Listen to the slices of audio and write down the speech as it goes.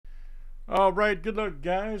All right, good luck,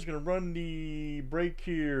 guys. Gonna run the break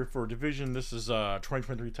here for division. This is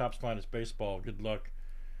 2023 Topps Finest Baseball. Good luck.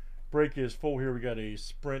 Break is full here. We got a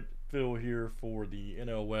sprint fill here for the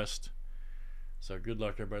NL West. So good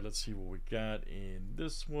luck, everybody. Let's see what we got in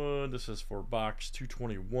this one. This is for box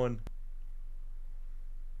 221.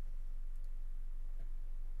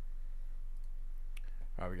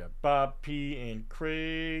 All right, we got Bob P and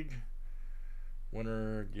Craig.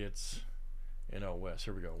 Winner gets NL West.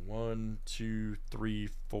 Here we go. 1, 2, 3,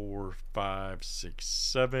 4, 5, 6,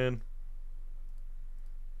 7.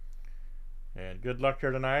 And good luck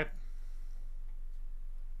here tonight.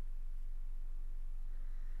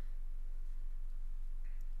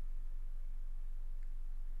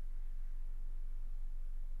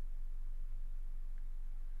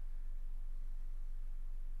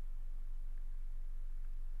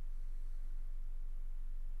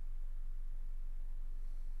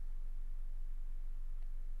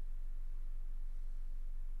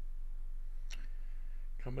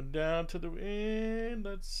 Coming down to the end.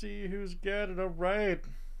 Let's see who's got it. All right.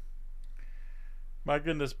 My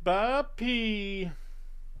goodness, Bob P.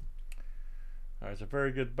 All right, it's a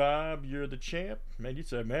very good Bob. You're the champ. Man, you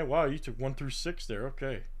said, man, wow, you took 1 through 6 there.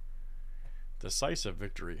 Okay. Decisive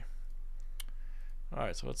victory. All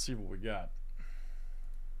right, so let's see what we got.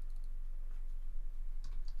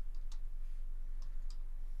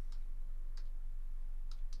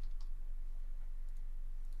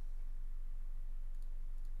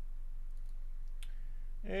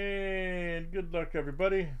 And good luck,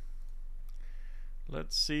 everybody.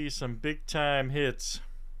 Let's see some big time hits.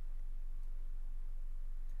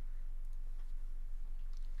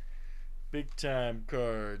 Big time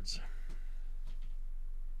cards.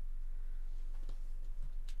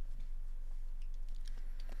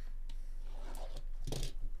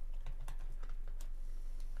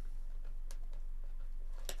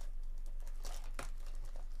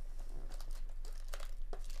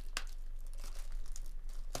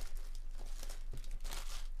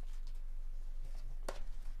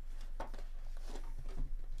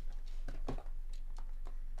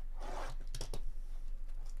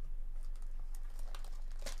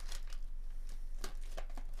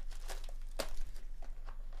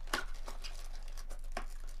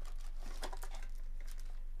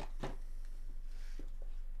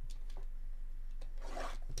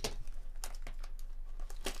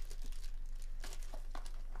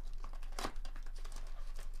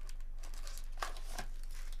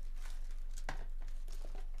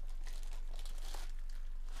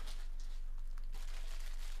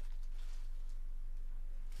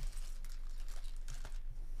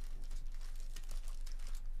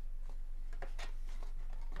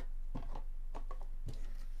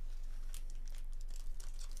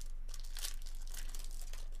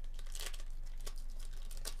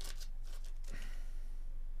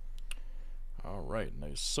 All right,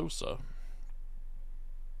 nice Sosa.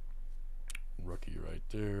 Rookie right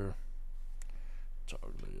there.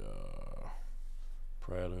 Toglia,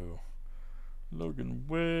 Prado, Logan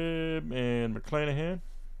Webb, and McClanahan.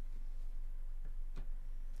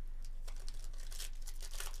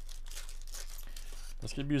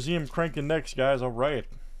 Let's get museum cranking next, guys. All right.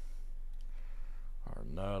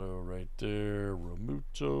 Arnado right there.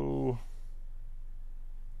 Romuto.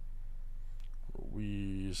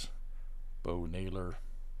 Ruiz. Bo Naylor.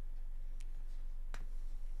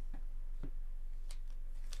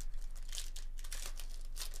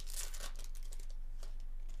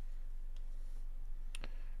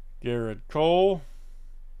 Garrett Cole.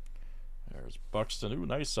 There's Buxton. Ooh,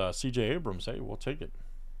 nice C.J. Abrams. Hey, we'll take it.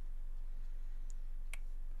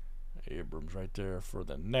 Abrams right there for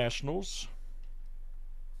the Nationals.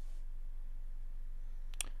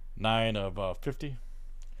 9 of 50.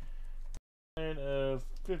 9 of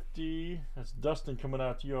 50. That's Dustin coming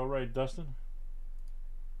out to you. All right, Dustin.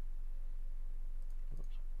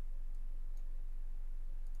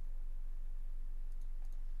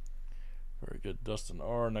 Very good, Dustin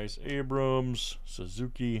R. Nice Abrams.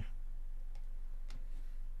 Suzuki.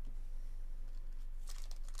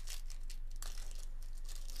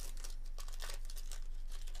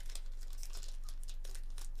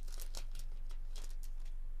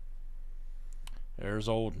 There's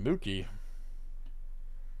old Mookie.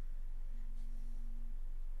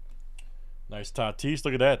 Nice Tatis.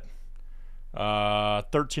 Look at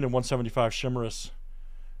that. 13 of 175 Shimmeris.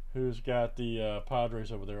 Who's got the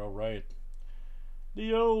Padres over there? All right.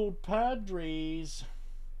 The old Padres.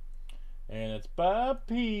 And it's Bob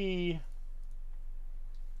P.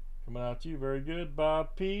 Coming out to you. Very good,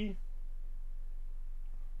 Bob P.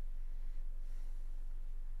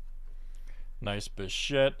 Nice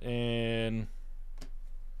Bichette and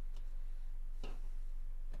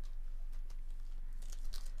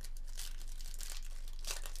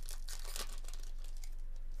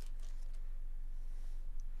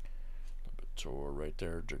Tour right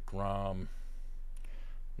there. DeGrom.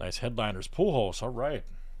 Nice headliners. Pujols. All right.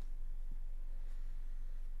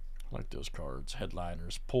 I like those cards.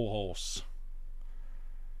 Headliners. Pujols.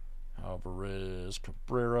 Alvarez.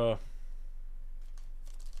 Cabrera.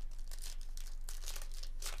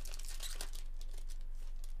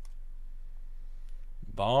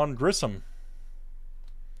 Vaughn Grissom.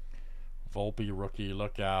 Volpe rookie.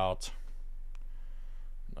 Look out.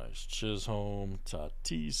 Nice Chisholm.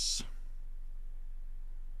 Tatis.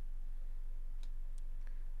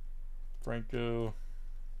 Franco.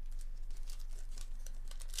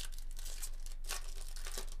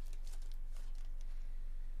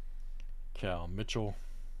 Cal Mitchell.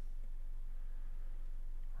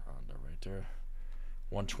 Ronda right there.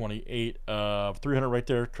 128 of 300 right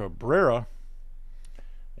there. Cabrera.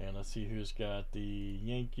 And let's see who's got the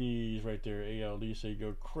Yankees right there. AL East. There you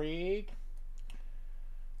go, Craig.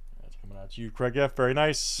 That's coming out to you, Craig F. Very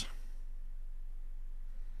nice.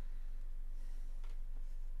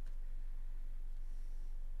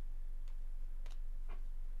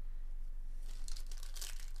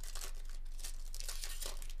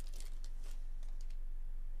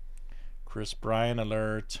 Chris Bryan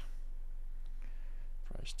alert.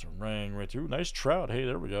 Price to ring right through. Nice Trout. Hey,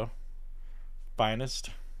 there we go. Finest.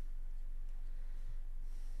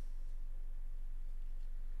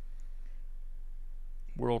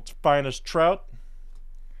 World's finest Trout.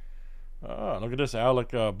 Look at this.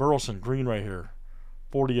 Alec Burleson green right here.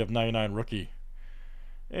 40 of 99 rookie.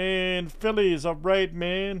 And Phillies. All right,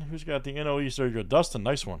 man. Who's got the NL East? There you go. Dustin.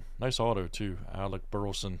 Nice one. Nice auto, too. Alec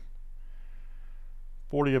Burleson.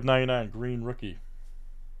 40 of 99 green rookie.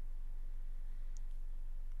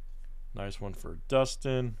 Nice one for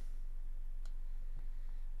Dustin.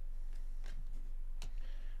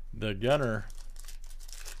 The Gunner.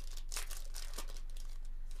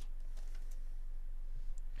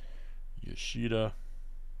 Yoshida.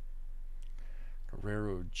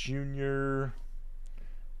 Guerrero Jr.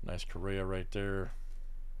 Nice Correa right there.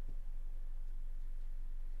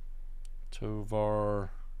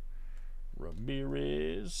 Tovar.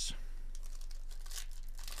 Ramirez.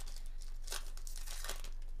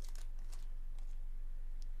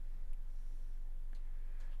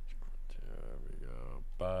 There we go.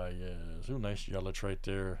 Baez. Ooh, nice Yelich right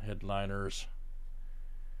there. Headliners.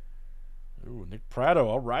 Ooh, Nick Pratto.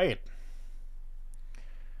 All right.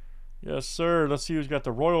 Yes, sir. Let's see who's got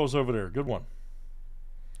the Royals over there. Good one.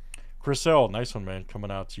 Chris L. Nice one, man. Coming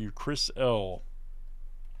out to you. Chris L.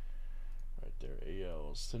 Right there.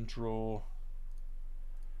 AL Central.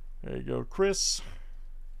 There you go, Chris.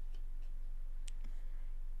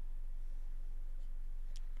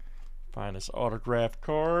 Finest autograph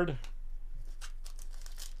card.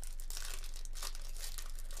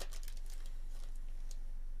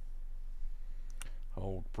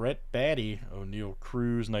 Old Brett Batty. O'Neal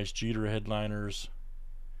Cruz. Nice Jeter headliners.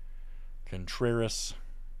 Contreras.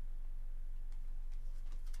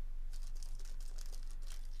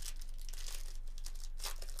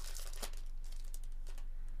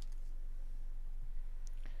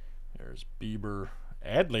 There's Bieber.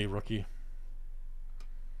 Adley rookie.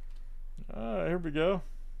 Here we go.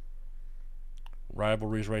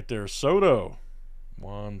 Rivalries right there. Soto.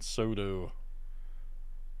 Juan Soto.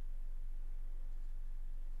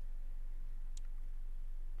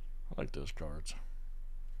 I like those cards.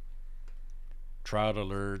 Trout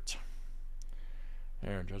alert.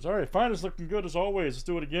 Aaron Judge. All right, Finest looking good as always. Let's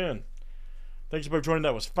do it again. Thanks for joining.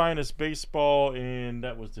 That was Finest Baseball, and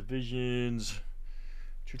that was Divisions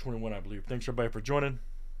 221, I believe. Thanks everybody for joining.